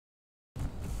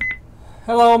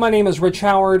Hello, my name is Rich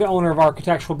Howard, owner of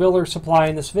Architectural Builders Supply,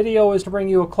 and this video is to bring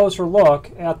you a closer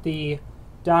look at the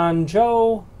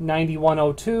Danjo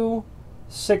 9102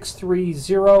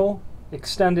 630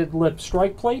 extended lip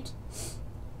strike plate.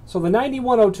 So the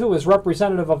 9102 is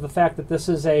representative of the fact that this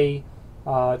is a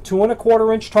 2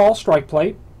 1/4 inch tall strike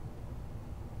plate.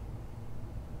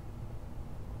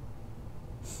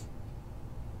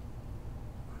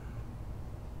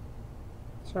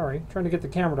 Sorry, trying to get the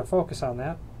camera to focus on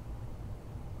that.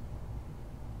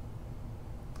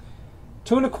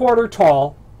 2 1/4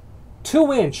 tall,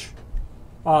 2 inch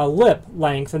lip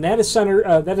length, and that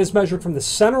is measured from the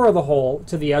center of the hole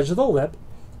to the edge of the lip.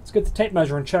 Let's get the tape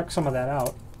measure and check some of that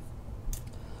out.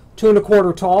 2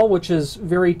 1/4 tall, which is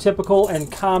very typical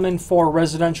and common for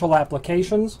residential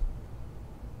applications.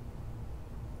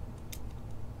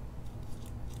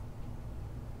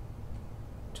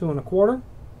 Two and a quarter.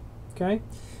 Okay.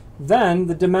 Then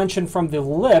the dimension from the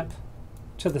lip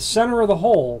to the center of the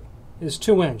hole is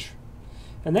 2 inch.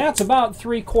 And that's about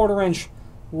 3/4 inch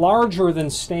larger than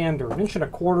standard. 1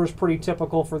 1/4 is pretty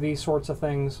typical for these sorts of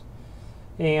things.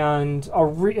 And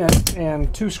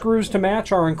 2 screws to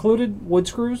match are included, wood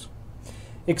screws.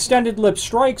 Extended lip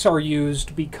strikes are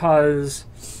used because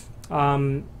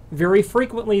very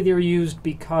frequently they're used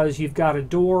because you've got a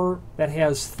door that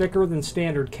has thicker than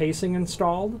standard casing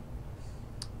installed.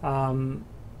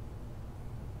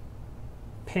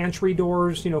 Pantry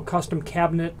doors, custom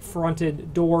cabinet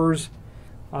fronted doors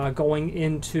going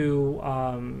into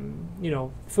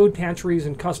food pantries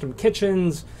and custom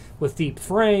kitchens with deep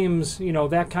frames,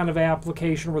 that kind of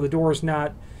application where the door is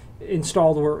not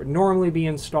installed where it would normally be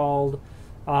installed.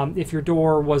 If your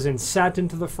door was inset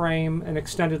into the frame, an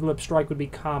extended lip strike would be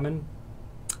common.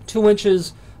 2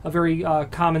 inches, a very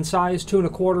common size. 2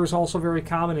 1/4 is also very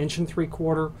common, 1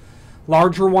 3/4.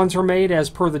 Larger ones are made as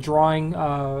per the drawing,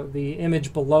 the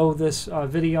image below this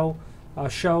video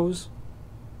shows.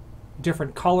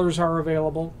 Different colors are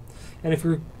available. And if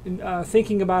you're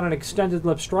thinking about an extended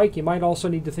lip strike, you might also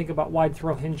need to think about wide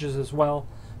throw hinges as well.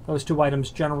 Those two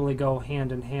items generally go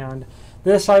hand in hand.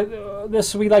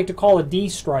 This we like to call a D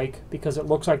strike because it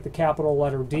looks like the capital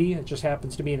letter D. It just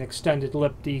happens to be an extended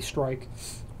lip D strike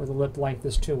where the lip length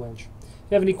is 2 inch.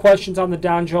 If you have any questions on the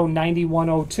Danjo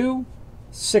 9102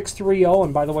 630,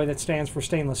 and by the way, that stands for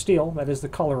stainless steel. That is the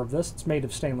color of this. It's made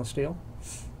of stainless steel.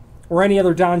 Or any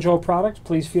other Danjo product,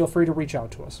 please feel free to reach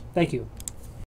out to us. Thank you.